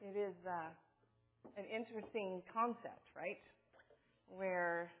is an interesting concept, right?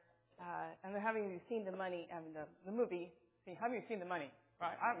 Where, and having you seen the money, the movie, have you seen the money?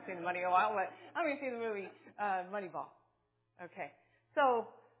 Right, I haven't seen the money in a while, but have you seen the movie Moneyball? Okay, so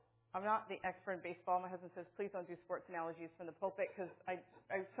I'm not the expert in baseball. My husband says, please don't do sports analogies from the pulpit because I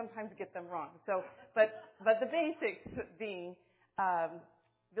sometimes get them wrong. So, but the basics being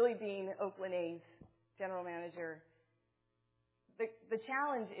Billy Beane, Oakland A's general manager. The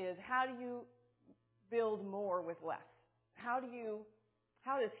challenge is, how do you build more with less? How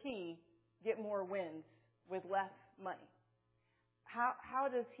does he get more wins with less money? How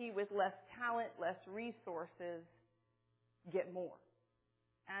does he, with less talent, less resources, get more?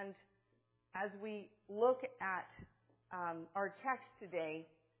 And as we look at our text today,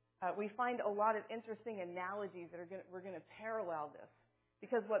 we find a lot of interesting analogies that we're going to parallel this.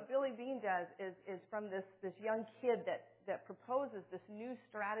 Because what Billy Beane does is from this young kid that proposes this new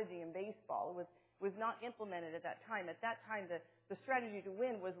strategy in baseball. It was not implemented at that time. At that time, the strategy to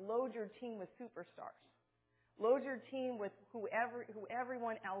win was load your team with superstars. Load your team with who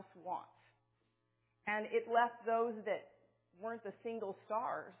everyone else wants. And it left those that weren't the single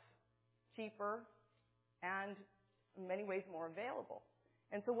stars cheaper and in many ways more available.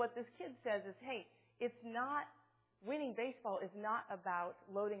 And so what this kid says is, hey, winning baseball is not about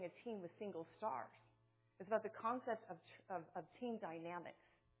loading a team with single stars. It's about the concept of team dynamics.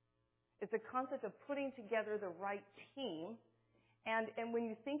 It's a concept of putting together the right team. And when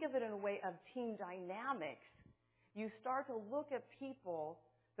you think of it in a way of team dynamics, you start to look at people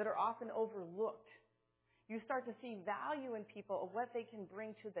that are often overlooked. You start to see value in people of what they can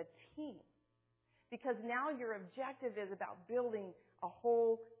bring to the team. Because now your objective is about building a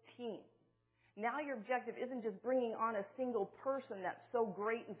whole team. Now your objective isn't just bringing on a single person that's so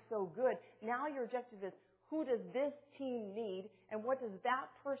great and so good. Now your objective is, who does this team need and what does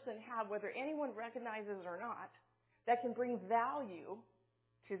that person have, whether anyone recognizes it or not, that can bring value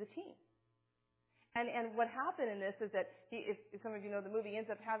to the team? And what happened in this is that if some of you know the movie,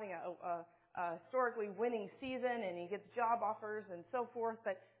 ends up having a historically winning season and he gets job offers and so forth,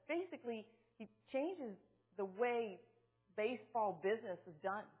 but basically he changes the way baseball business is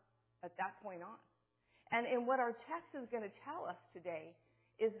done at that point on. And what our text is going to tell us today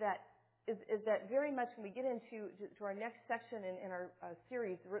is that very much when we get into our next section in our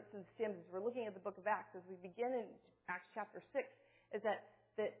series, Roots and Stems, as we're looking at the book of Acts, as we begin in Acts chapter 6, is that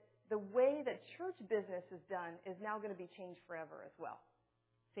the way that church business is done is now going to be changed forever as well.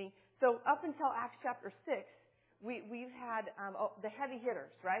 See? So up until Acts chapter 6, we've had the heavy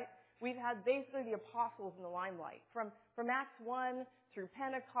hitters, right? We've had basically the apostles in the limelight. From Acts 1 through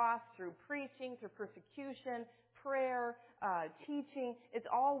Pentecost, through preaching, through persecution, prayer, teaching, it's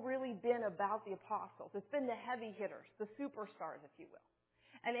all really been about the apostles. It's been the heavy hitters, the superstars, if you will.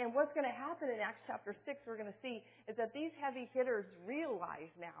 And what's going to happen in Acts chapter 6, we're going to see, is that these heavy hitters realize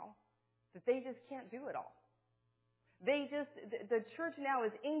now that they just can't do it all. The church now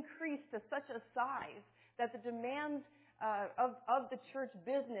is increased to such a size that the demands of the church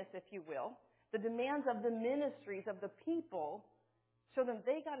business, if you will, the demands of the ministries, of the people, show them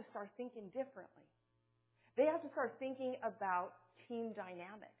they got to start thinking differently. They have to start thinking about team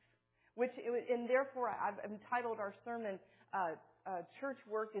dynamics, and therefore I've entitled our sermon, Church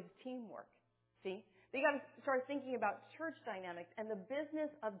Work is Teamwork. See? They got to start thinking about church dynamics, and the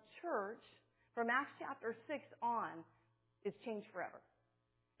business of church from Acts chapter 6 on is changed forever.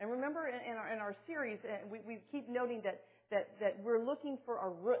 And remember in our series, we keep noting that we're looking for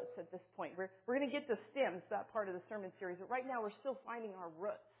our roots at this point. We're going to get to stems, that part of the sermon series, but right now we're still finding our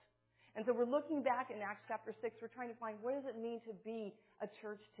roots. And so we're looking back in Acts chapter 6, we're trying to find, what does it mean to be a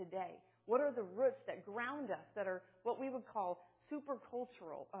church today? What are the roots that ground us, that are what we would call super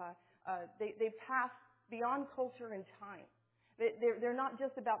cultural? They pass beyond culture and time. They're not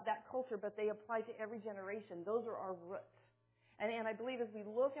just about that culture, but they apply to every generation. Those are our roots. And I believe as we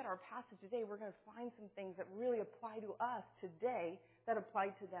look at our passage today, we're going to find some things that really apply to us today that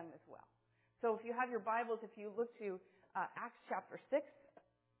apply to them as well. So if you have your Bibles, if you look to Acts chapter 6,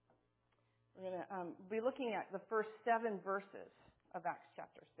 we're going to be looking at the first 7 verses of Acts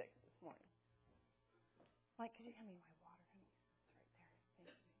chapter 6 this morning. Mike, could you hand me my water, honey? It's right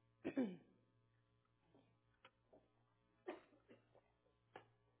there. Thank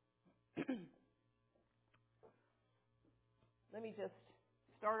you. Let me just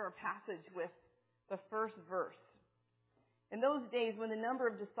start our passage with the first verse. In those days, when the number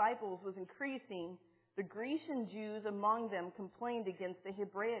of disciples was increasing, the Grecian Jews among them complained against the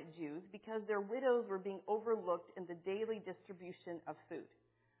Hebraic Jews because their widows were being overlooked in the daily distribution of food.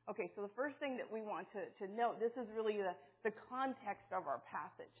 Okay, so the first thing that we want to note, this is really the context of our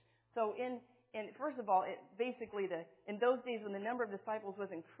passage. So first of all, in those days when the number of disciples was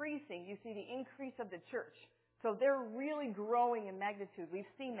increasing, you see the increase of the church. So they're really growing in magnitude. We've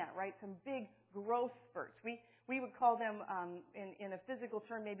seen that, right? Some big growth spurts. We would call them, in a physical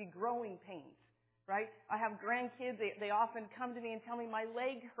term, maybe growing pains, right? I have grandkids. They often come to me and tell me, my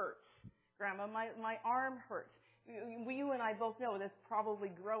leg hurts, Grandma, my arm hurts. You and I both know that's probably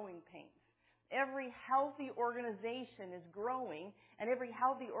growing pains. Every healthy organization is growing, and every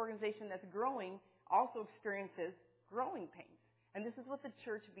healthy organization that's growing also experiences growing pains. And this is what the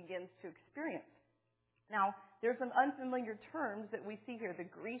church begins to experience. Now, there's some unfamiliar terms that we see here. The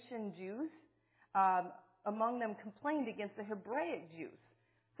Grecian Jews, among them, complained against the Hebraic Jews.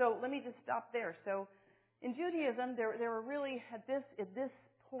 So let me just stop there. So in Judaism, there were really, at this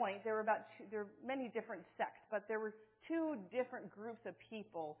point, there were many different sects, but there were two different groups of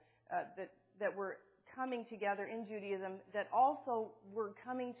people that were coming together in Judaism that also were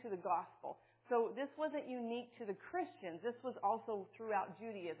coming to the gospel. So this wasn't unique to the Christians. This was also throughout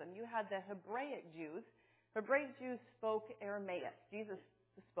Judaism. You had the Hebraic Jews. Hebraic Jews spoke Aramaic. Jesus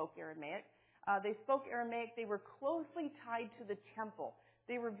spoke Aramaic. They spoke Aramaic. They were closely tied to the temple.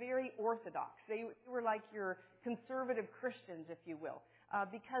 They were very orthodox. They were like your conservative Christians, if you will,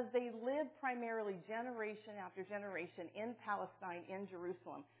 because they lived primarily generation after generation in Palestine, in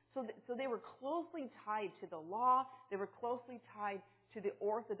Jerusalem. So they were closely tied to the law. They were closely tied to the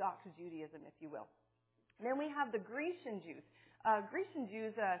Orthodox Judaism, if you will. And then we have the Grecian Jews. Grecian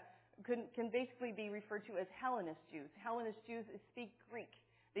Jews can basically be referred to as Hellenist Jews. Hellenist Jews speak Greek.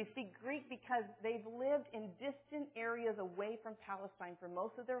 They speak Greek because they've lived in distant areas away from Palestine for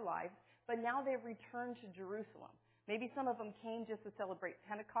most of their lives, but now they've returned to Jerusalem. Maybe some of them came just to celebrate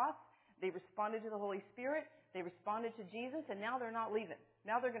Pentecost. They responded to the Holy Spirit. They responded to Jesus, and now they're not leaving.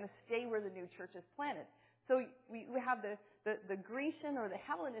 Now they're going to stay where the new church is planted. So we have the Grecian or the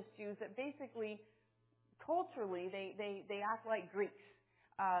Hellenist Jews that basically, culturally, they act like Greeks.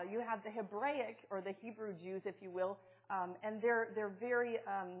 You have the Hebraic or the Hebrew Jews, if you will, and they're very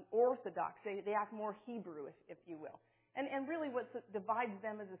orthodox. They act more Hebrew, if you will. And really what divides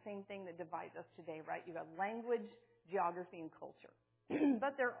them is the same thing that divides us today, right? You have language, geography, and culture.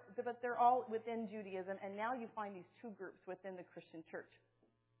 but they're all within Judaism, and now you find these two groups within the Christian church.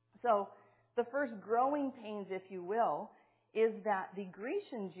 So the first growing pains, if you will, is that the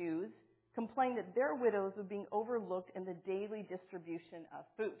Grecian Jews complained that their widows were being overlooked in the daily distribution of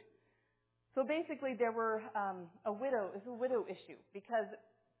food. So basically there were it's a widow issue, because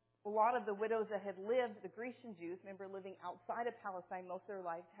a lot of the widows that had lived, the Grecian Jews, remember, living outside of Palestine most of their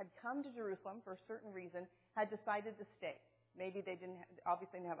lives, had come to Jerusalem for a certain reason, had decided to stay. Maybe they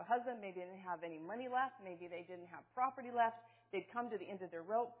obviously didn't have a husband, maybe they didn't have any money left, maybe they didn't have property left, they'd come to the end of their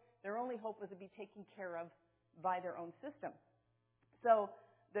rope. Their only hope was to be taken care of by their own system. So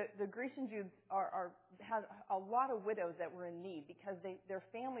the Grecian Jews had a lot of widows that were in need, because their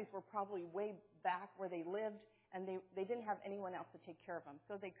families were probably way back where they lived, and they didn't have anyone else to take care of them.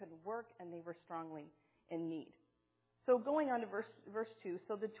 So they couldn't work, and they were strongly in need. So going on to verse 2,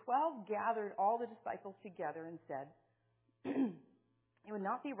 so the 12 gathered all the disciples together and said, it would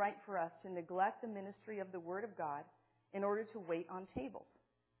not be right for us to neglect the ministry of the Word of God in order to wait on tables.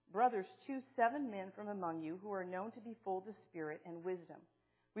 Brothers, choose 7 men from among you who are known to be full of the Spirit and wisdom.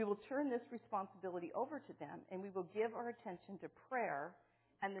 We will turn this responsibility over to them, and we will give our attention to prayer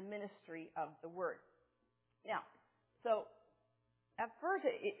and the ministry of the Word. Now, so at first,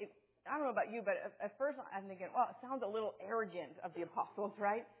 I don't know about you, but at first I'm thinking, well, it sounds a little arrogant of the apostles,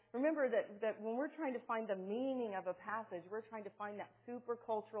 right? Remember that when we're trying to find the meaning of a passage, we're trying to find that super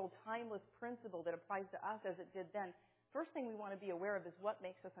cultural, timeless principle that applies to us as it did then. First thing we want to be aware of is what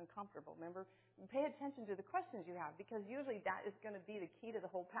makes us uncomfortable. Remember, pay attention to the questions you have, because usually that is going to be the key to the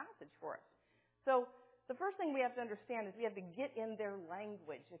whole passage for us. So the first thing we have to understand is we have to get in their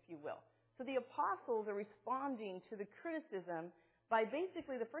language, if you will. So the apostles are responding to the criticism by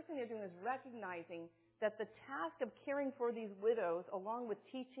basically the first thing they're doing is recognizing that the task of caring for these widows, along with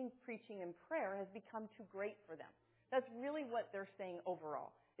teaching, preaching, and prayer, has become too great for them. That's really what they're saying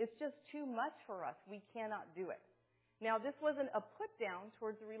overall. It's just too much for us. We cannot do it. Now, this wasn't a put down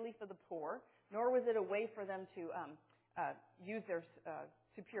towards the relief of the poor, nor was it a way for them to use their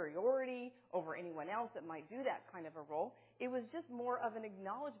superiority over anyone else that might do that kind of a role. It was just more of an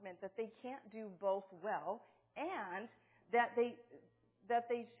acknowledgement that they can't do both well, and that they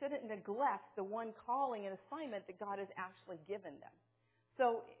shouldn't neglect the one calling and assignment that God has actually given them.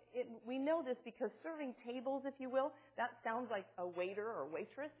 So we know this because serving tables, if you will, that sounds like a waiter or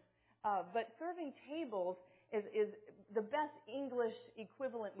waitress. But serving tables is the best English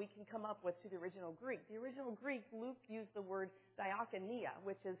equivalent we can come up with to the original Greek. The original Greek, Luke used the word diakonia,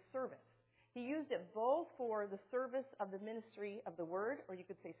 which is service. He used it both for the service of the ministry of the word, or you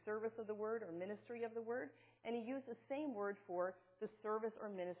could say service of the word or ministry of the word, and he used the same word for the service or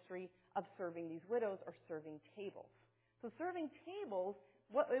ministry of serving these widows or serving tables. So serving tables,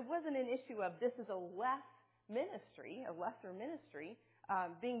 it wasn't an issue of this is a lesser ministry.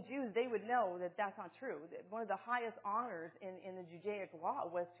 Being Jews, they would know that that's not true. One of the highest honors in the Judaic law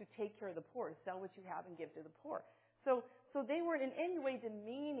was to take care of the poor, to sell what you have and give to the poor. So they weren't in any way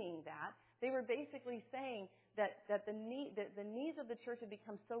demeaning that. They were basically saying that the needs of the church have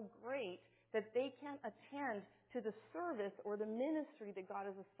become so great that they can't attend to the service or the ministry that God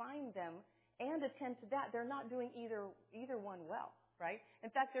has assigned them and attend to that. They're not doing either one well, right?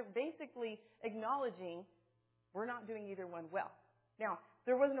 In fact, they're basically acknowledging we're not doing either one well. Now,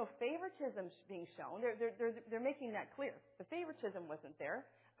 there was no favoritism being shown. They're making that clear. The favoritism wasn't there.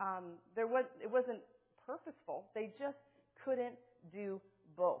 It wasn't purposeful. They just couldn't do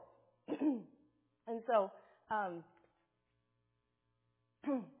both. And so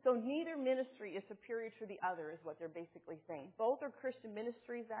neither ministry is superior to the other is what they're basically saying. Both are Christian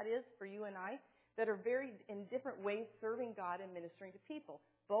ministries, that is, for you and I, that are very, in different ways, serving God and ministering to people.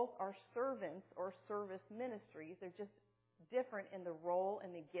 Both are servants or service ministries. They're just different in the role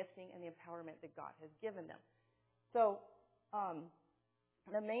and the gifting and the empowerment that God has given them. So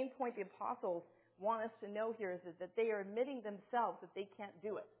the main point the apostles want us to know here is that they are admitting themselves that they can't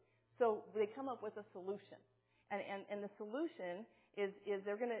do it. So they come up with a solution. And the solution is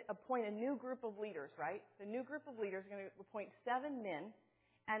they're going to appoint a new group of leaders, right? The new group of leaders are going to appoint 7 men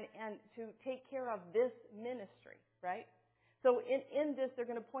and to take care of this ministry, right? So in this, they're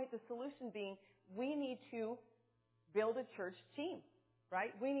going to point the solution being we need to build a church team,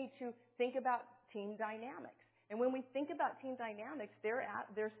 right? We need to think about team dynamics. And when we think about team dynamics,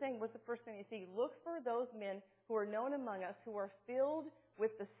 they're saying, what's the first thing they see? Look for those men who are known among us who are filled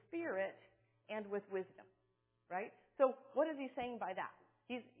with the Spirit and with wisdom, right? So what is he saying by that?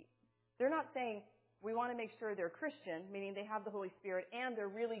 They're not saying we want to make sure they're Christian, meaning they have the Holy Spirit and they're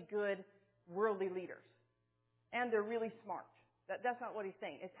really good worldly leaders. And they're really smart. That's not what he's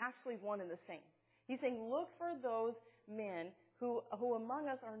saying. It's actually one and the same. He's saying look for those men who among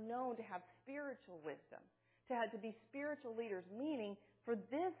us are known to have spiritual wisdom, to be spiritual leaders, meaning for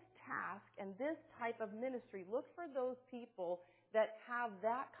this task and this type of ministry, look for those people that have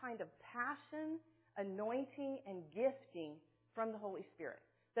that kind of passion, anointing, and gifting from the Holy Spirit.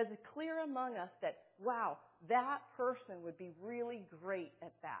 That's clear among us that, wow, that person would be really great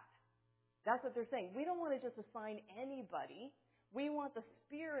at that. That's what they're saying. We don't want to just assign anybody. We want the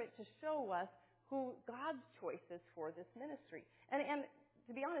Spirit to show us who God's choice is for this ministry. And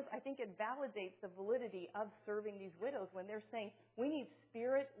to be honest, I think it validates the validity of serving these widows when they're saying we need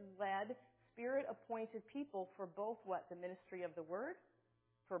Spirit-led, Spirit-appointed people for both what? The ministry of the Word,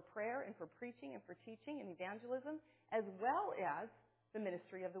 for prayer and for preaching and for teaching and evangelism, as well as the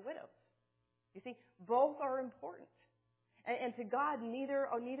ministry of the widows. You see, both are important. And to God, neither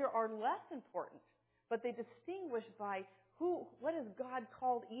are less important, but they distinguish by what has God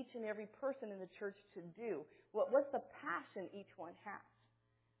called each and every person in the church to do? What's the passion each one has?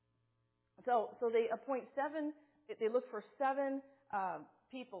 So they appoint 7, they look for 7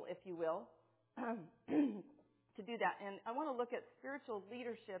 people, if you will, to do that. And I want to look at spiritual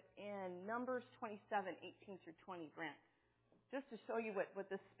leadership in Numbers 27, 18 through 20, Grant, just to show you what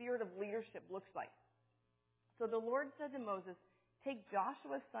the spirit of leadership looks like. So the Lord said to Moses, take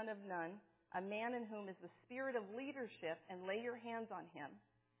Joshua, son of Nun, a man in whom is the spirit of leadership, and lay your hands on him.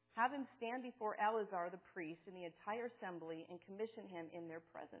 Have him stand before Eleazar the priest and the entire assembly and commission him in their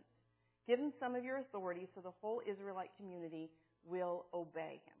presence. Give him some of your authority so the whole Israelite community will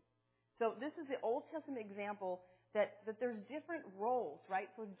obey him. So this is the Old Testament example that there's different roles,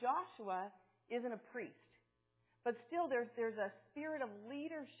 right? So Joshua isn't a priest. But still, there's a spirit of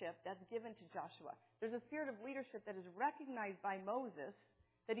leadership that's given to Joshua. There's a spirit of leadership that is recognized by Moses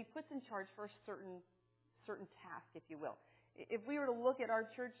that he puts in charge for a certain task, if you will. If we were to look at our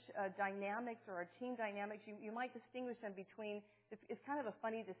church dynamics or our team dynamics, you might distinguish them between, it's kind of a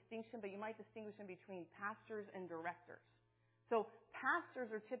funny distinction, but you might distinguish them between pastors and directors. So pastors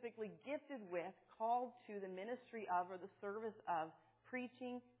are typically gifted with, called to the ministry of, or the service of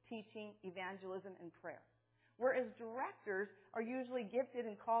preaching, teaching, evangelism, and prayer. Whereas directors are usually gifted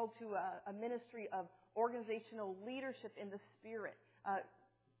and called to a ministry of organizational leadership in the Spirit.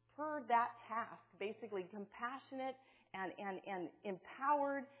 Per that task, basically compassionate and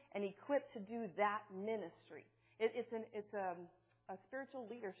empowered and equipped to do that ministry. It's a a spiritual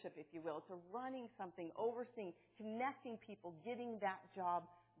leadership, if you will. It's a running something, overseeing, connecting people, getting that job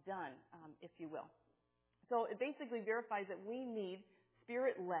done, if you will. So it basically verifies that we need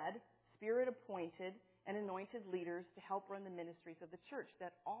Spirit-led, Spirit-appointed, and anointed leaders to help run the ministries of the church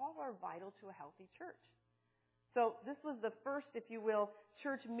that all are vital to a healthy church. So this was the first, if you will,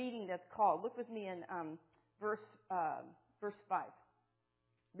 church meeting that's called. Look with me in verse 5.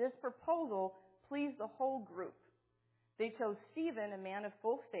 This proposal pleased the whole group. They chose Stephen, a man of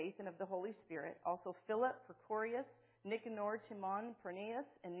full faith and of the Holy Spirit, also Philip, Prochorus, Nicanor, Timon, Parmenas,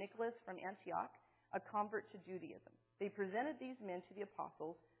 and Nicholas from Antioch, a convert to Judaism. They presented these men to the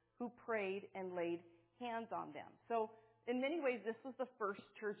apostles, who prayed and laid hands on them. So in many ways, this was the first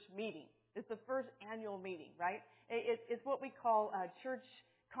church meeting. It's the first annual meeting, right? It's what we call church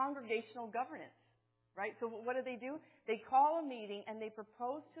congregational governance, right? So what do? They call a meeting and they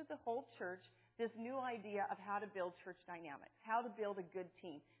propose to the whole church this new idea of how to build church dynamics, how to build a good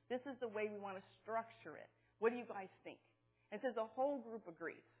team. This is the way we want to structure it. What do you guys think? And so the whole group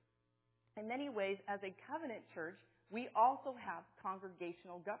agrees. In many ways, as a covenant church, we also have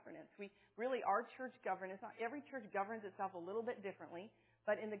congregational governance. Our church governance, not every church governs itself a little bit differently,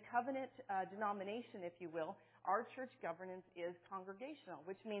 but in the covenant denomination, if you will, our church governance is congregational,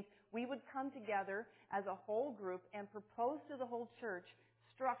 which means we would come together as a whole group and propose to the whole church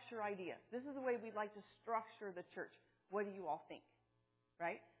structure ideas. This is the way we'd like to structure the church. What do you all think?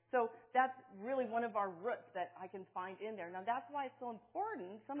 Right? So that's really one of our roots that I can find in there. Now that's why it's so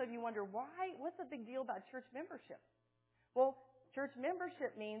important. Some of you wonder, what's the big deal about church membership? Well, church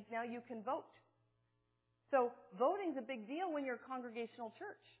membership means now you can vote. So voting's a big deal when you're a congregational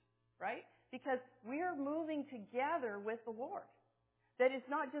church, right? Because we're moving together with the Lord. That it's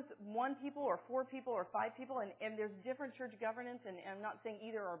not just one people or four people or five people, and there's different church governance, and I'm not saying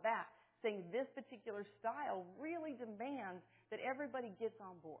either or bad. Saying this particular style really demands that everybody gets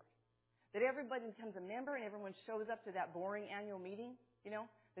on board. That everybody becomes a member and everyone shows up to that boring annual meeting,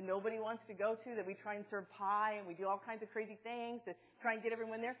 that nobody wants to go to, that we try and serve pie and we do all kinds of crazy things to try and get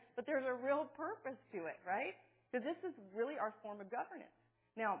everyone there. But there's a real purpose to it, right? Because this is really our form of governance.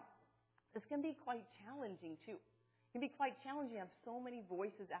 Now, this can be quite challenging too. It can be quite challenging to have so many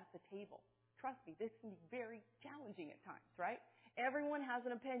voices at the table. Trust me, this can be very challenging at times, right? Everyone has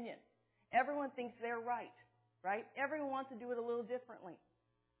an opinion. Everyone thinks they're right? Everyone wants to do it a little differently.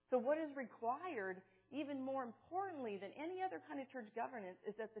 So what is required, even more importantly than any other kind of church governance,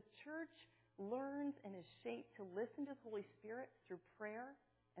 is that the church learns and is shaped to listen to the Holy Spirit through prayer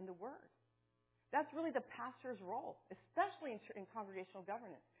and the Word. That's really the pastor's role, especially in congregational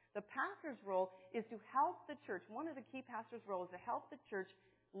governance. The pastor's role is to help the church. One of the key pastor's roles is to help the church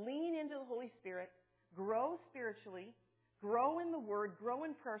lean into the Holy Spirit, grow spiritually, grow in the Word, grow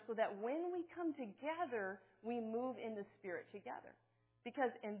in prayer, so that when we come together, we move in the Spirit together.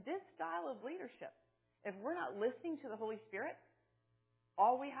 Because in this style of leadership, if we're not listening to the Holy Spirit,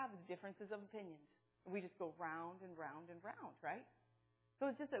 all we have is differences of opinions. We just go round and round and round, right? So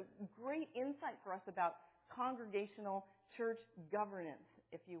it's just a great insight for us about congregational church governance,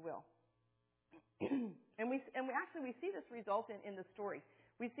 if you will. and we see this result in the story.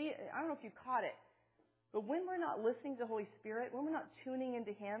 We see, I don't know if you caught it, but when we're not listening to the Holy Spirit, when we're not tuning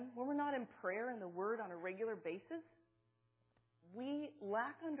into Him, when we're not in prayer and the Word on a regular basis, we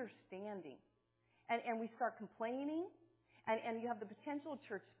lack understanding. And we start complaining, and you have the potential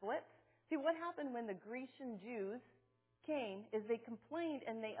church splits. See, what happened when the Grecian Jews came is they complained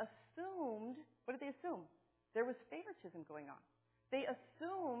and they assumed, what did they assume? There was favoritism going on. They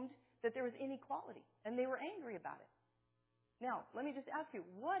assumed that there was inequality, and they were angry about it. Now, let me just ask you,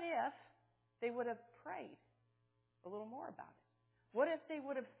 what if they would have prayed a little more about it? What if they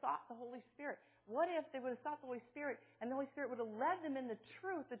would have sought the Holy Spirit? What if they would have sought the Holy Spirit and the Holy Spirit would have led them in the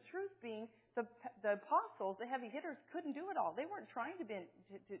truth being the apostles, the heavy hitters, couldn't do it all. They weren't trying to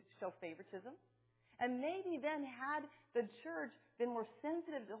show favoritism. And maybe then had the church been more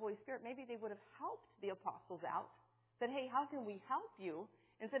sensitive to the Holy Spirit, maybe they would have helped the apostles out. Said, hey, how can we help you?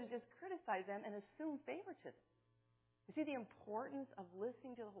 Instead of just criticize them and assume favoritism. You see the importance of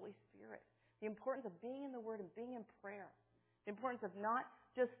listening to the Holy Spirit. The importance of being in the Word and being in prayer. The importance of not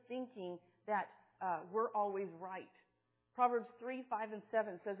just thinking that we're always right. Proverbs 3, 5, and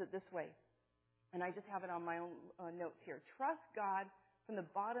 7 says it this way. And I just have it on my own notes here. Trust God from the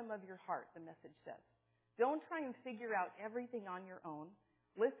bottom of your heart, the Message says. Don't try and figure out everything on your own.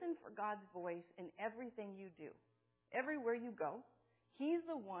 Listen for God's voice in everything you do. Everywhere you go, He's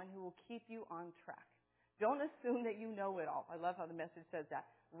the one who will keep you on track. Don't assume that you know it all. I love how the Message says that.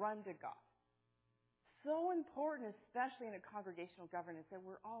 Run to God. So important, especially in a congregational governance, that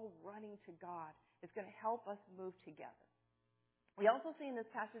we're all running to God. It's going to help us move together. We also see in this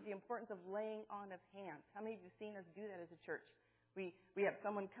passage the importance of laying on of hands. How many of you have seen us do that as a church? We have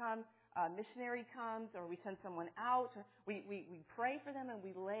someone come, a missionary comes, or we send someone out. Or we pray for them and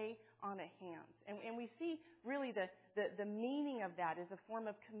we lay on of hands. And we see really the meaning of that is a form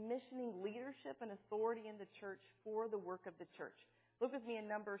of commissioning leadership and authority in the church for the work of the church. Look with me in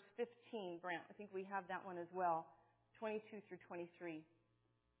Numbers 15, Brant. I think we have that one as well, 22 through 23.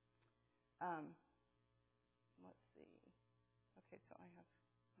 Let's see. Okay, so I have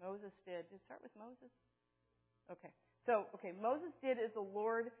Moses did. Did it start with Moses? Okay. Moses did as the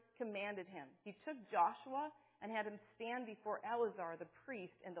Lord commanded him. He took Joshua and had him stand before Eleazar the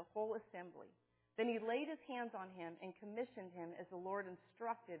priest and the whole assembly. Then he laid his hands on him and commissioned him as the Lord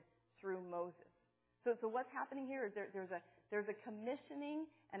instructed through Moses. So what's happening here is there's a commissioning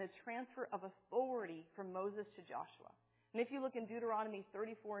and a transfer of authority from Moses to Joshua. And if you look in Deuteronomy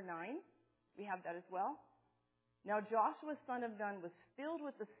 34:9, we have that as well. Now Joshua, son of Nun, was filled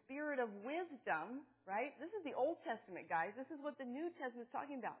with the spirit of wisdom, right? This is the Old Testament, guys. This is what the New Testament is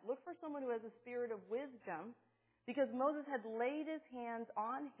talking about. Look for someone who has a spirit of wisdom, because Moses had laid his hands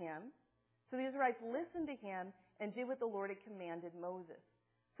on him. So the Israelites listened to him and did what the Lord had commanded Moses.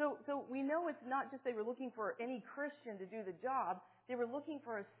 So we know it's not just they were looking for any Christian to do the job. They were looking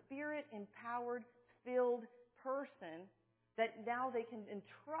for a spirit-empowered, filled person that now they can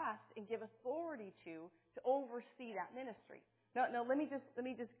entrust and give authority to oversee that ministry. Now let me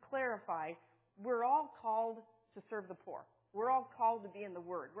just clarify. We're all called to serve the poor. We're all called to be in the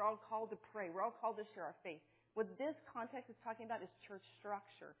Word. We're all called to pray. We're all called to share our faith. What this context is talking about is church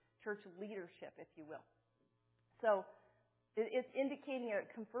structure, church leadership, if you will. So it's indicating a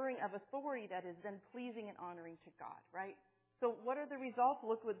conferring of authority that is then pleasing and honoring to God, right? So what are the results?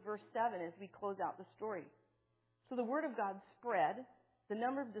 Look with verse 7 as we close out the story. So the word of God spread, the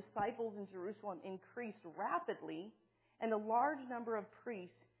number of disciples in Jerusalem increased rapidly, and a large number of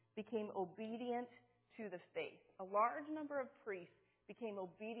priests became obedient to the faith. A large number of priests became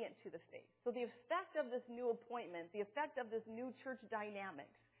obedient to the faith. So the effect of this new appointment, the effect of this new church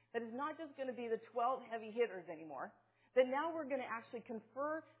dynamics, that is not just going to be the 12 heavy hitters anymore, that now we're going to actually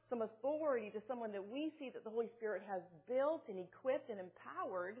confer some authority to someone that we see that the Holy Spirit has built and equipped and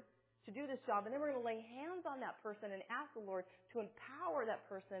empowered to do this job. And then we're going to lay hands on that person and ask the Lord to empower that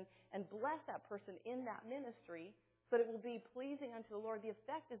person and bless that person in that ministry so that it will be pleasing unto the Lord. The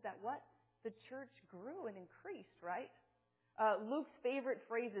effect is that what? The church grew and increased, right? Luke's favorite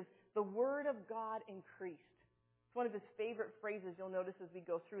phrase is, the word of God increased. It's one of his favorite phrases you'll notice as we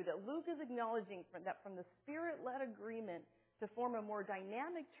go through, that Luke is acknowledging that from the Spirit-led agreement to form a more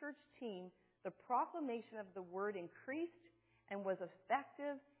dynamic church team, the proclamation of the word increased and was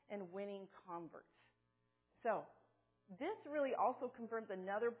effective in winning converts. So, this really also confirms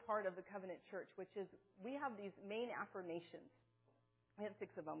another part of the covenant church, which is we have these main affirmations. We have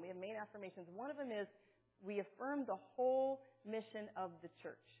 6 of them. We have main affirmations. One of them is we affirm the whole mission of the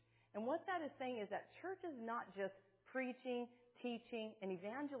church. And what that is saying is that church is not just preaching, teaching, and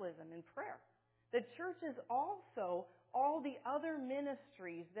evangelism and prayer. The church is also all the other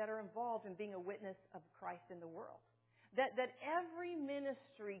ministries that are involved in being a witness of Christ in the world. That every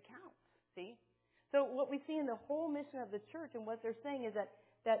ministry counts, see? So what we see in the whole mission of the church and what they're saying is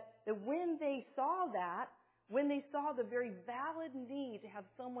that when they saw that, when they saw the very valid need to have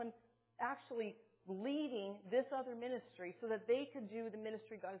someone actually leading this other ministry so that they could do the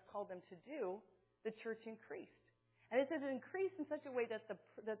ministry God has called them to do, the church increased. And it says it increased in such a way that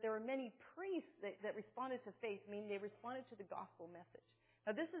there were many priests that responded to faith, meaning they responded to the gospel message.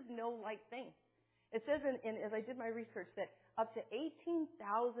 Now this is no light thing. It says, as I did my research, that up to 18,000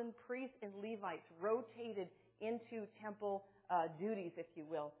 priests and Levites rotated into temple duties, if you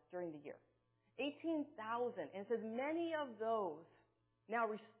will, during the year. 18,000. And it says many of those now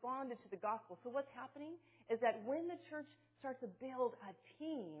responded to the gospel. So what's happening is that when the church starts to build a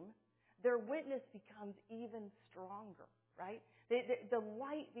team, their witness becomes even stronger, right? The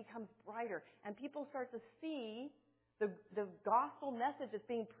light becomes brighter, and people start to see the gospel message that's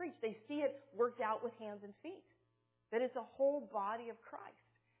being preached. They see it worked out with hands and feet. That it's a whole body of Christ.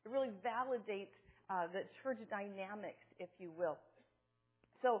 It really validates the church dynamics, if you will.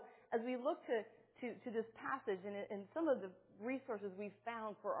 So as we look to this passage and some of the resources we've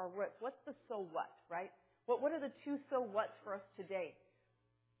found for our what's the so what, right? What are the 2 so whats for us today?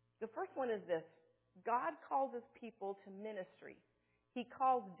 The first one is this. God calls his people to ministry. He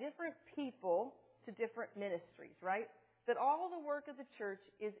calls different people to different ministries, right? That all the work of the church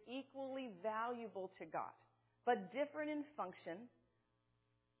is equally valuable to God, but different in function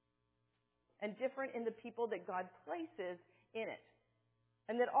and different in the people that God places in it.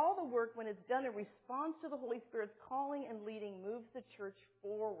 And that all the work, when it's done in response to the Holy Spirit's calling and leading, moves the church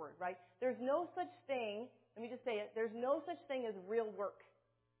forward, right? There's no such thing, let me just say it, there's no such thing as real work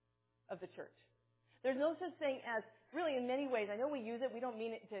of the church. There's no such thing as, really in many ways, I know we use it, we don't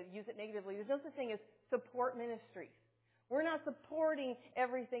mean it to use it negatively, there's no such thing as support ministries. We're not supporting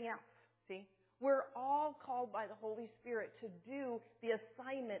everything else, see? We're all called by the Holy Spirit to do the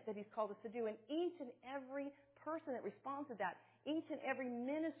assignment that He's called us to do. And each and every person that responds to that, each and every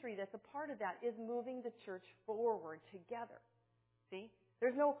ministry that's a part of that is moving the church forward together. See?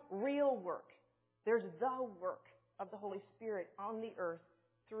 There's no real work. There's the work of the Holy Spirit on the earth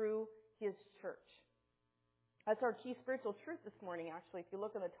through His church. That's our key spiritual truth this morning, actually. If you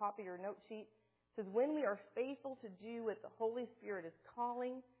look on the top of your note sheet, it says, when we are faithful to do what the Holy Spirit is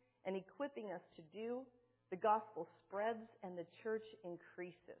calling and equipping us to do, the gospel spreads and the church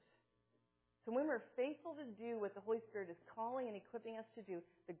increases. So when we're faithful to do what the Holy Spirit is calling and equipping us to do,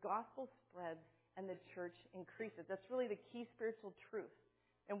 the gospel spreads and the church increases. That's really the key spiritual truth.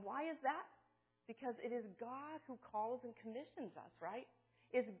 And why is that? Because it is God who calls and commissions us, right?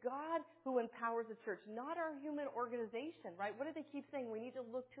 It's God who empowers the church, not our human organization, right? What do they keep saying? We need to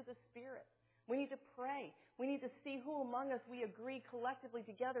look to the Spirit. We need to pray. We need to see who among us we agree collectively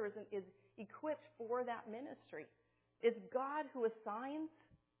together is equipped for that ministry. It's God who assigns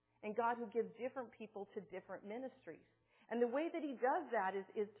and God who gives different people to different ministries. And the way that He does that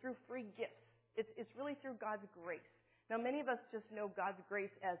is through free gifts. It's really through God's grace. Now, many of us just know God's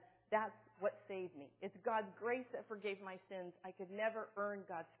grace as that's what saved me. It's God's grace that forgave my sins. I could never earn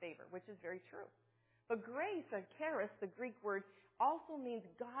God's favor, which is very true. But grace, or charis, the Greek word, also means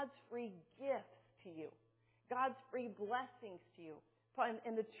God's free gifts to you. God's free blessings to you.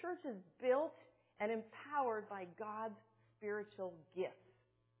 And the church is built and empowered by God's spiritual gifts.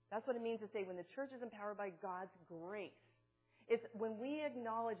 That's what it means to say when the church is empowered by God's grace. It's when we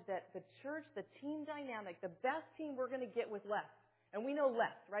acknowledge that the church, the team dynamic, the best team we're going to get with less. And we know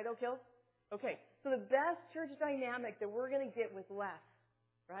less, right, Oak Hills? Okay, so the best church dynamic that we're going to get with less,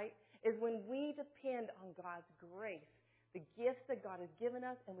 right, is when we depend on God's grace, the gifts that God has given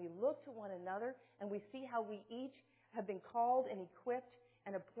us, and we look to one another and we see how we each have been called and equipped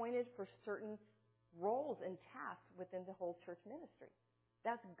and appointed for certain roles and tasks within the whole church ministry.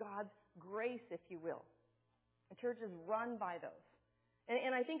 That's God's grace, if you will. The church is run by those.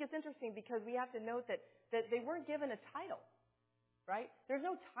 And I think it's interesting because we have to note that they weren't given a title, right? There's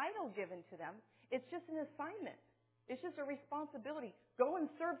no title given to them. It's just an assignment. It's just a responsibility. Go and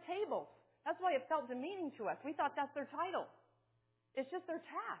serve tables. That's why it felt demeaning to us. We thought that's their title. It's just their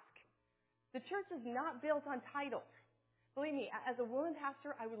task. The church is not built on titles. Believe me, as a woman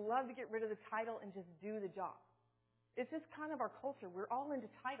pastor, I would love to get rid of the title and just do the job. It's just kind of our culture. We're all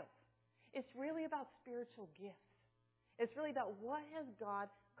into titles. It's really about spiritual gifts. It's really about what has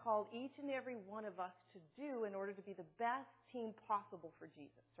God called each and every one of us to do in order to be the best team possible for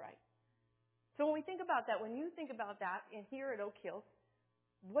Jesus, right? So when we think about that, when you think about that, and here at Oak Hills,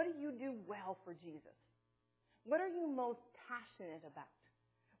 what do you do well for Jesus? What are you most passionate about?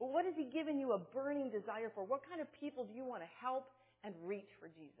 Well, what has He given you a burning desire for? What kind of people do you want to help and reach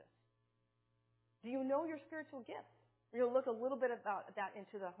for Jesus? Do you know your spiritual gifts? We're going to look a little bit about that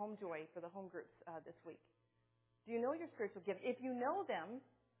into the Home Joy for the home groups this week. Do you know your spiritual gifts? If you know them,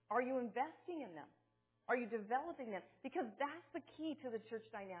 are you investing in them? Are you developing them? Because that's the key to the church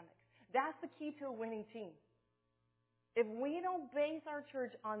dynamics. That's the key to a winning team. If we don't base our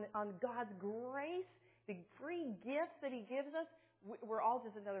church on God's grace, the free gifts that He gives us, we're all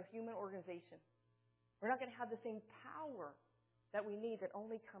just another human organization. We're not going to have the same power that we need that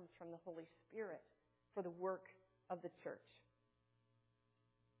only comes from the Holy Spirit for the work of the church.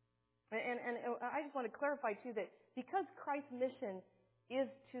 And I just want to clarify, too, that because Christ's mission is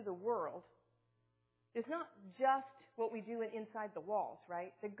to the world, it's not just what we do inside the walls,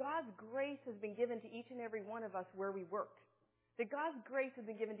 right? That God's grace has been given to each and every one of us where we work. That God's grace has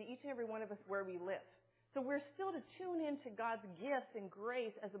been given to each and every one of us where we live. So we're still to tune into God's gifts and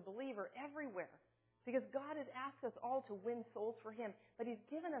grace as a believer everywhere. Because God has asked us all to win souls for Him, but He's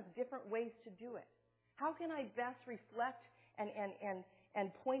given us different ways to do it. How can I best reflect and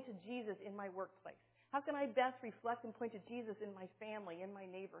point to Jesus in my workplace? How can I best reflect and point to Jesus in my family, in my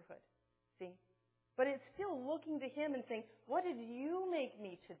neighborhood? See? But it's still looking to Him and saying, what did you make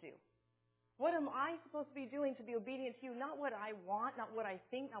me to do? What am I supposed to be doing to be obedient to you? Not what I want, not what I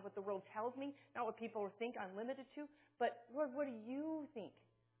think, not what the world tells me, not what people think I'm limited to, but Lord, what do you think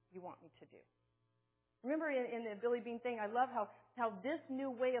you want me to do? Remember in the Billy Bean thing, I love how this new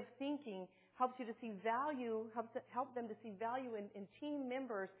way of thinking helps you to see value, help them to see value in team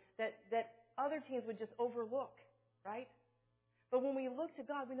members that other teams would just overlook, right? But when we look to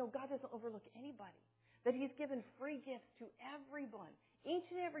God, we know God doesn't overlook anybody. That He's given free gifts to everyone. Each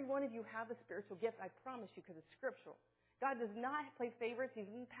and every one of you have a spiritual gift, I promise you, because it's scriptural. God does not play favorites. He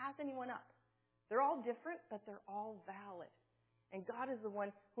doesn't pass anyone up. They're all different, but they're all valid. And God is the one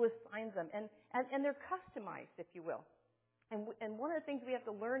who assigns them. And they're customized, if you will. And one of the things we have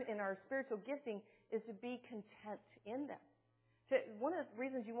to learn in our spiritual gifting is to be content in them. One of the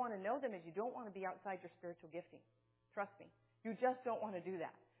reasons you want to know them is you don't want to be outside your spiritual gifting. Trust me. You just don't want to do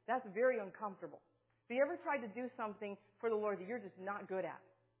that. That's very uncomfortable. Have you ever tried to do something for the Lord that you're just not good at?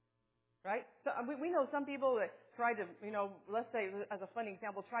 Right? So we know some people that tried to, let's say as a funny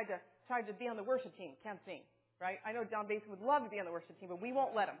example, tried to be on the worship team, can't sing. Right? I know John Basin would love to be on the worship team, but we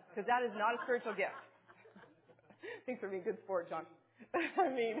won't let him because that is not a spiritual gift. Thanks for being a good sport, John. I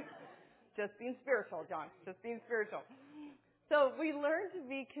mean, just being spiritual, John. Just being spiritual. So we learn to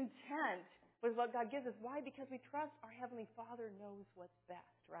be content with what God gives us. Why? Because we trust our Heavenly Father knows what's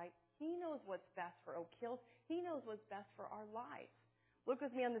best, right? He knows what's best for Oak Hills. He knows what's best for our lives. Look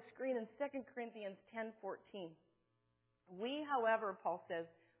with me on the screen in 2 Corinthians 10:14. We, however, Paul says,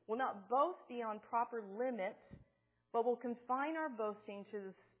 will not both be on proper limits, but will confine our boasting to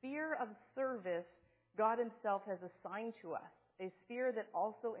the sphere of service God Himself has assigned to us, a sphere that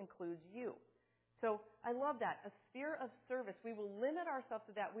also includes you. So I love that. A sphere of service. We will limit ourselves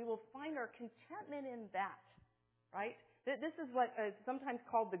to that. We will find our contentment in that, right? This is what is sometimes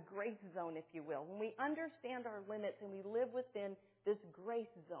called the grace zone, if you will. When we understand our limits and we live within this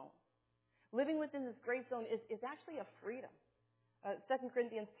grace zone. Living within this grace zone is actually a freedom. 2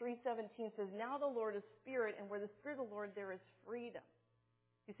 Corinthians 3:17 says, now the Lord is Spirit, and where the Spirit of the Lord, there is freedom.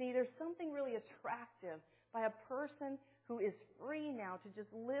 You see, there's something really attractive by a person who is free now to just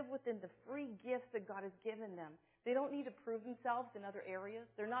live within the free gifts that God has given them. They don't need to prove themselves in other areas.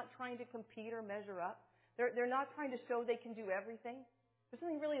 They're not trying to compete or measure up. They're not trying to show they can do everything. There's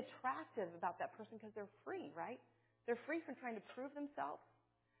something really attractive about that person because they're free, right? They're free from trying to prove themselves.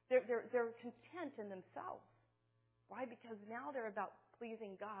 They're content in themselves. Why? Because now they're about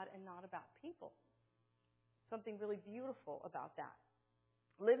pleasing God and not about people. Something really beautiful about that.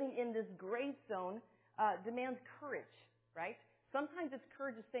 Living in this grace zone demands courage, right? Sometimes it's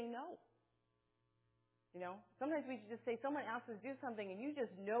courage to say no. Sometimes we just say, someone asks us to do something and you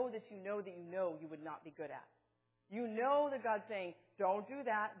just know that you would not be good at. You know that God's saying, don't do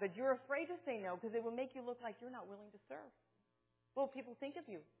that, but you're afraid to say no because it will make you look like you're not willing to serve. What will people think of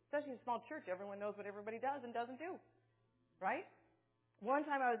you? Especially in a small church, everyone knows what everybody does and doesn't do. Right? One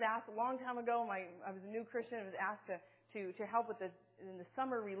time I was asked, a long time ago, I was a new Christian, I was asked to help with in the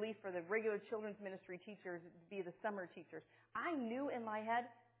summer relief for the regular children's ministry teachers, be the summer teachers. I knew in my head,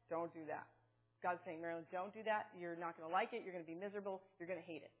 don't do that. God's saying, Marilyn, don't do that. You're not going to like it. You're going to be miserable. You're going to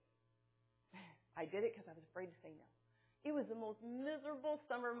hate it. I did it because I was afraid to say no. It was the most miserable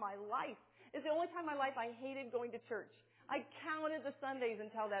summer of my life. It's the only time in my life I hated going to church. I counted the Sundays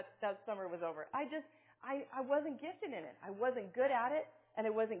until that summer was over. I wasn't gifted in it. I wasn't good at it, and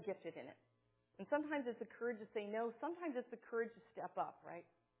I wasn't gifted in it. And sometimes it's the courage to say no. Sometimes it's the courage to step up, right?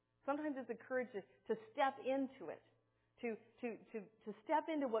 Sometimes it's the courage to step into it, to step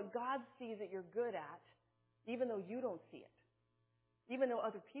into what God sees that you're good at, even though you don't see it, even though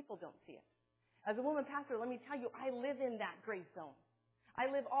other people don't see it. As a woman pastor, let me tell you, I live in that grace zone. I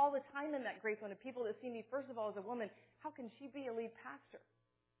live all the time in that grace zone. And people that see me, first of all, as a woman, how can she be a lead pastor?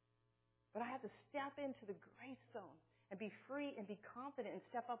 But I have to step into the grace zone and be free and be confident and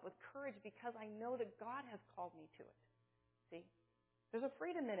step up with courage because I know that God has called me to it. See? There's a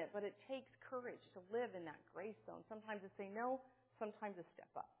freedom in it, but it takes courage to live in that grace zone. Sometimes to say no, sometimes to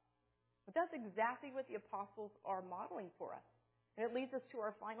step up. But that's exactly what the apostles are modeling for us. And it leads us to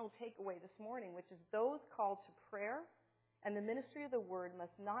our final takeaway this morning, which is those called to prayer and the ministry of the word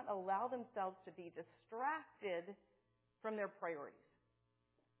must not allow themselves to be distracted from their priorities.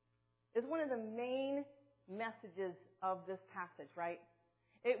 It's one of the main messages of this passage, right?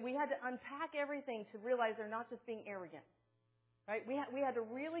 We had to unpack everything to realize they're not just being arrogant, right? We had to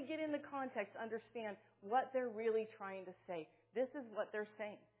really get in the context to understand what they're really trying to say. This is what they're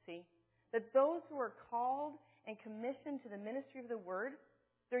saying, see? That those who are called and commissioned to the ministry of the word,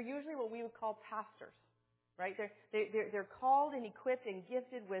 they're usually what we would call pastors, right? They're called and equipped and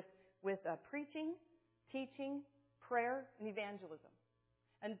gifted with preaching, teaching, prayer, and evangelism.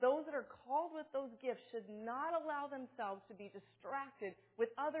 And those that are called with those gifts should not allow themselves to be distracted with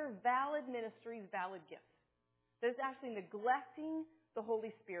other valid ministries, valid gifts. That is actually neglecting the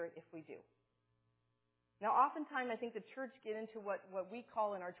Holy Spirit if we do. Now, oftentimes I think the church get into what we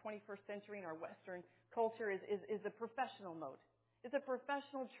call in our 21st century, in our Western culture, is a professional mode. It's a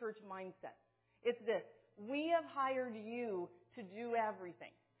professional church mindset. It's this: we have hired you to do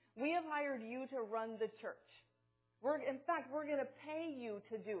everything. We have hired you to run the church. In fact, we're going to pay you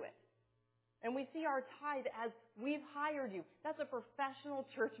to do it. And we see our tithe as we've hired you. That's a professional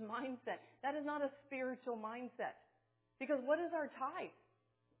church mindset. That is not a spiritual mindset. Because what is our tithe?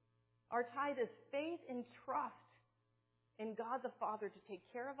 Our tithe is faith and trust in God the Father to take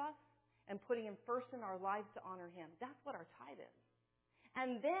care of us and putting Him first in our lives to honor Him. That's what our tithe is.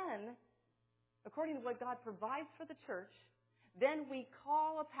 And then, according to what God provides for the church, then we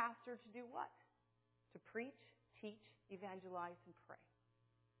call a pastor to do what? To preach, teach, evangelize, and pray.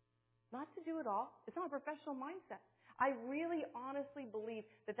 Not to do it all. It's not a professional mindset. I really honestly believe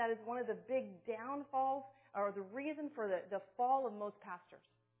that that is one of the big downfalls or the reason for the fall of most pastors.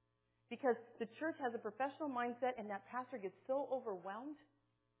 Because the church has a professional mindset and that pastor gets so overwhelmed.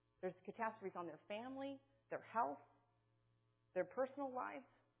 There's catastrophes on their family, their health, their personal lives,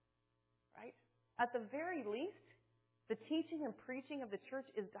 right? At the very least, the teaching and preaching of the church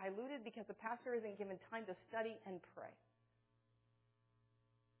is diluted because the pastor isn't given time to study and pray.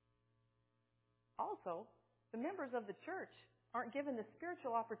 Also, the members of the church aren't given the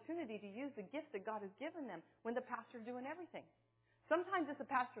spiritual opportunity to use the gifts that God has given them when the pastor's doing everything. Sometimes it's the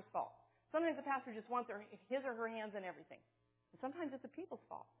pastor's fault. Sometimes the pastor just wants his or her hands in everything. And sometimes it's the people's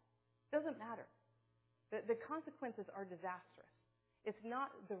fault. It doesn't matter. The consequences are disastrous. It's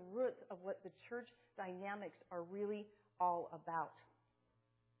not the roots of what the church dynamics are really all about.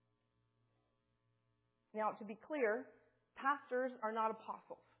 Now, to be clear, pastors are not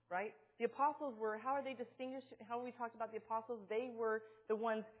apostles, right? The apostles were, how are they distinguished? How we talked about the apostles? They were the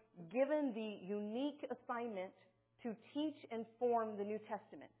ones given the unique assignment to teach and form the New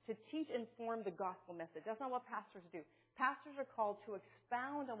Testament, to teach and form the gospel message. That's not what pastors do. Pastors are called to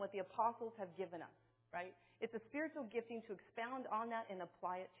expound on what the apostles have given us, right? It's a spiritual gifting to expound on that and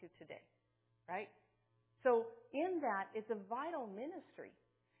apply it to today, right? So in that, it's a vital ministry.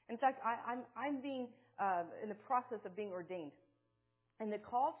 In fact, I'm being in the process of being ordained. And the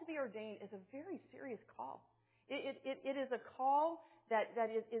call to be ordained is a very serious call. It is a call that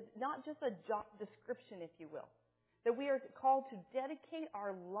is not just a job description, if you will. That we are called to dedicate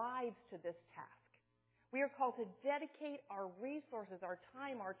our lives to this task. We are called to dedicate our resources, our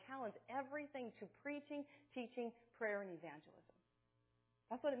time, our talents, everything to preaching, teaching, prayer, and evangelism.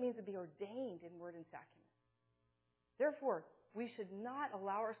 That's what it means to be ordained in word and sacrament. Therefore, we should not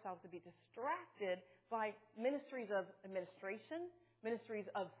allow ourselves to be distracted by ministries of administration, ministries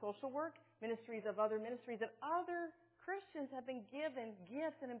of social work, ministries of other ministries that other Christians have been given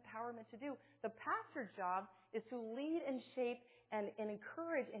gifts and empowerment to do. The pastor's job is to lead and shape and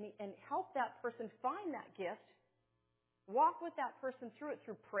encourage and help that person find that gift, walk with that person through it,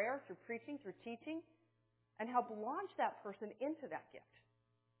 through prayer, through preaching, through teaching, and help launch that person into that gift.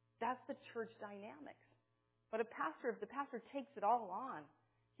 That's the church dynamics. But if the pastor takes it all on,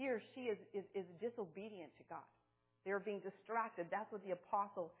 he or she is disobedient to God. They're being distracted. That's what the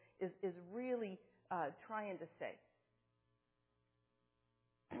apostle is really trying to say.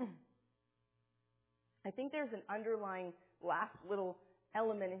 I think there's an underlying last little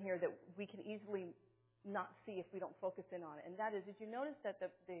element in here that we can easily not see if we don't focus in on it. And that is, did you notice that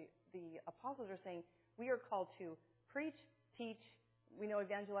the apostles are saying we are called to preach, teach, we know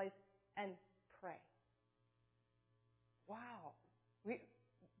evangelize, and pray. Wow.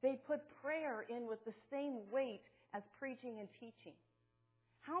 They put prayer in with the same weight as preaching and teaching.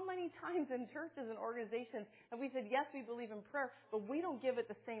 How many times in churches and organizations have we said, yes, we believe in prayer, but we don't give it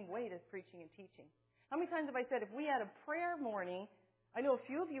the same weight as preaching and teaching? How many times have I said, if we had a prayer morning, I know a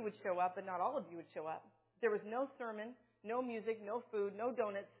few of you would show up, but not all of you would show up. There was no sermon, no music, no food, no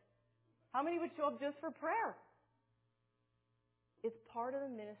donuts. How many would show up just for prayer? It's part of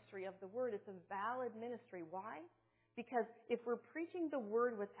the ministry of the Word. It's a valid ministry. Why? Because if we're preaching the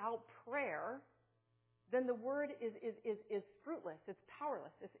Word without prayer, then the Word is fruitless. It's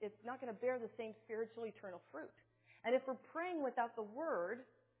powerless. It's not going to bear the same spiritual eternal fruit. And if we're praying without the Word,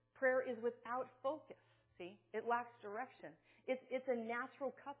 prayer is without focus. See? It lacks direction. It's a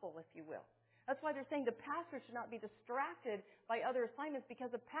natural couple, if you will. That's why they're saying the pastor should not be distracted by other assignments because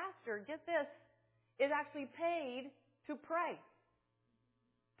the pastor, get this, is actually paid to pray.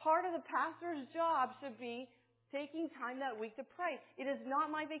 Part of the pastor's job should be taking time that week to pray. It is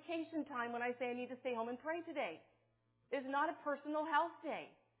not my vacation time when I say I need to stay home and pray today. It is not a personal health day.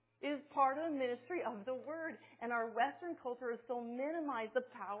 It is part of the ministry of the Word. And our Western culture has so minimized the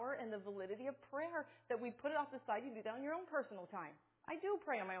power and the validity of prayer that we put it off the side. You do that on your own personal time. I do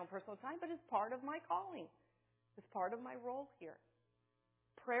pray on my own personal time, but it's part of my calling. It's part of my role here.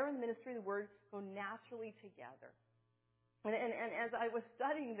 Prayer and the ministry of the Word go naturally together. And as I was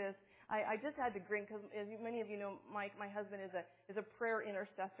studying this, I just had to grin because, as many of you know, Mike, my husband is a prayer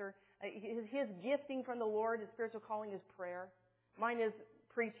intercessor. His gifting from the Lord, his spiritual calling, is prayer. Mine is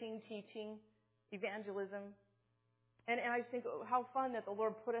preaching, teaching, evangelism. And I think how fun that the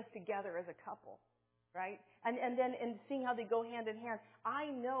Lord put us together as a couple, right? And then seeing how they go hand in hand.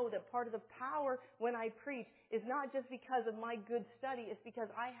 I know that part of the power when I preach is not just because of my good study. It's because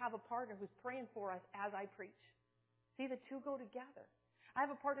I have a partner who's praying for us as I preach. See, the two go together. I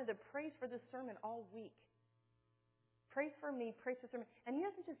have a partner that prays for this sermon all week. Prays for me, prays for the sermon. And he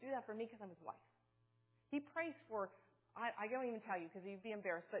doesn't just do that for me because I'm his wife. He prays for, I don't even tell you because you'd be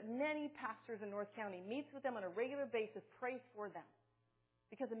embarrassed, but many pastors in North County, meets with them on a regular basis, prays for them.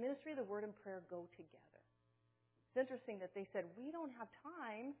 Because the ministry of the word and prayer go together. It's interesting that they said, we don't have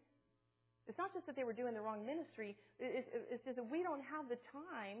time. It's not just that they were doing the wrong ministry. It's just that we don't have the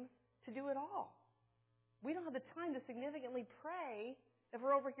time to do it all. We don't have the time to significantly pray if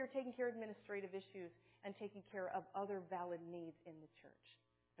we're over here taking care of administrative issues and taking care of other valid needs in the church.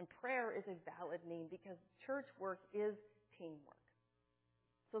 And prayer is a valid need because church work is teamwork.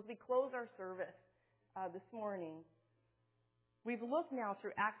 So as we close our service this morning, we've looked now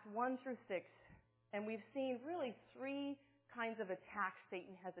through Acts 1 through 6, and we've seen really three kinds of attacks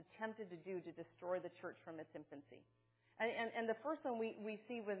Satan has attempted to do to destroy the church from its infancy. And the first one we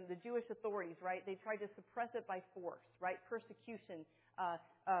see when the Jewish authorities, right, they tried to suppress it by force, right, persecution,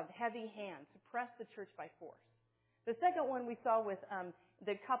 heavy hands, suppress the church by force. The second one we saw with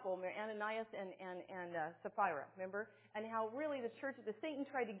the couple, Ananias and Sapphira, remember? And how really the Satan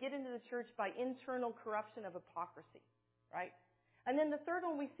tried to get into the church by internal corruption of hypocrisy, right? And then the third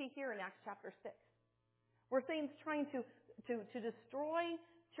one we see here in Acts chapter 6, where Satan's trying to destroy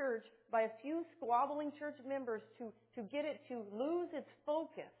church by a few squabbling church members to get it to lose its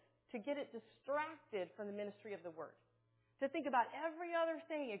focus, to get it distracted from the ministry of the word. To think about every other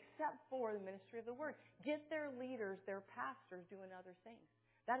thing except for the ministry of the word. Get their leaders, their pastors doing other things.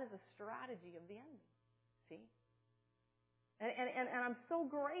 That is a strategy of the enemy. See? And I'm so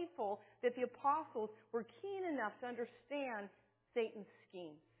grateful that the apostles were keen enough to understand Satan's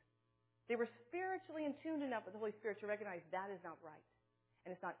schemes. They were spiritually in tune enough with the Holy Spirit to recognize that is not right. And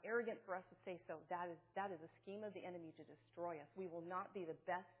it's not arrogant for us to say so. That is a scheme of the enemy to destroy us. We will not be the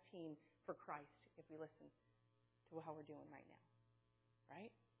best team for Christ if we listen to how we're doing right now.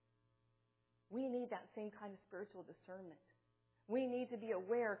 Right? We need that same kind of spiritual discernment. We need to be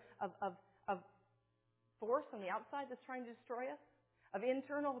aware of force on the outside that's trying to destroy us, of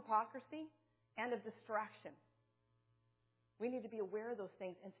internal hypocrisy, and of distraction. We need to be aware of those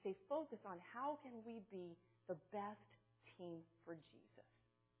things and stay focused on how can we be the best team for Jesus.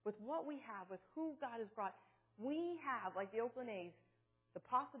 With what we have, with who God has brought, we have, like the Oakland A's, the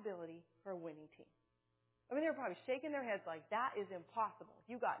possibility for a winning team. I mean, they're probably shaking their heads like, that is impossible.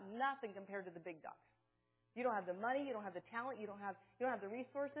 You got nothing compared to the big dogs. You don't have the money, you don't have the talent, you don't have the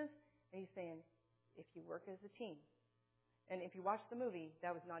resources. And he's saying, if you work as a team, and if you watch the movie, that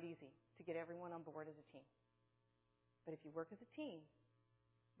was not easy to get everyone on board as a team. But if you work as a team,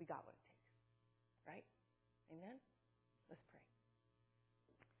 we got what it takes. Right? Amen? Let's pray.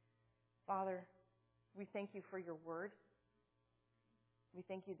 Father, we thank you for your word. We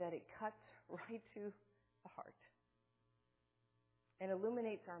thank you that it cuts right to the heart and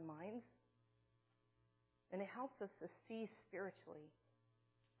illuminates our minds, and it helps us to see spiritually.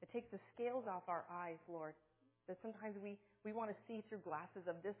 It takes the scales off our eyes, Lord, that sometimes we want to see through glasses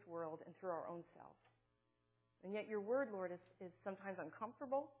of this world and through our own selves. And yet your word, Lord, is sometimes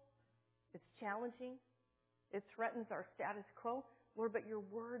uncomfortable. It's challenging. It threatens our status quo. Lord, but your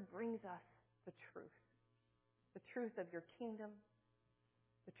word brings us the truth of your kingdom,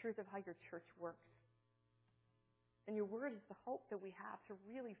 the truth of how your church works. And your word is the hope that we have to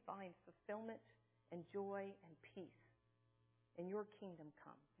really find fulfillment and joy and peace in your kingdom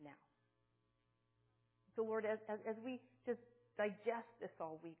come now. So, Lord, as we just digest this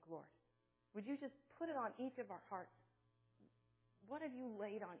all week, Lord, would you just put it on each of our hearts? What have you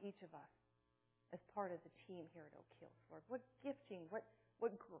laid on each of us as part of the team here at Oak Hills, Lord? What gifting, what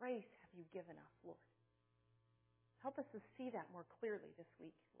grace have you given us, Lord? Help us to see that more clearly this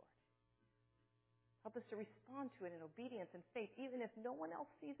week, Lord. Help us to respond to it in obedience and faith, even if no one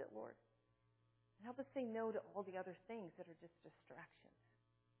else sees it, Lord. And help us say no to all the other things that are just distractions.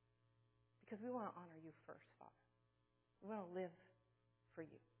 Because we want to honor you first, Father. We want to live for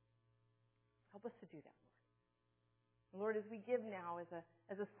you. Help us to do that, Lord. And Lord, as we give now as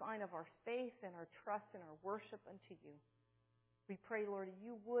a sign of our faith and our trust and our worship unto you, we pray, Lord,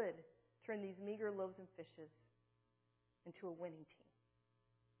 you would turn these meager loaves and fishes into a winning team.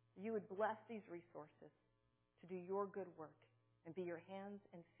 You would bless these resources to do your good work and be your hands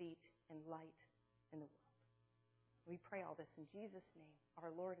and feet and light in the world. We pray all this in Jesus' name,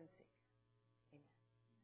 our Lord and Savior.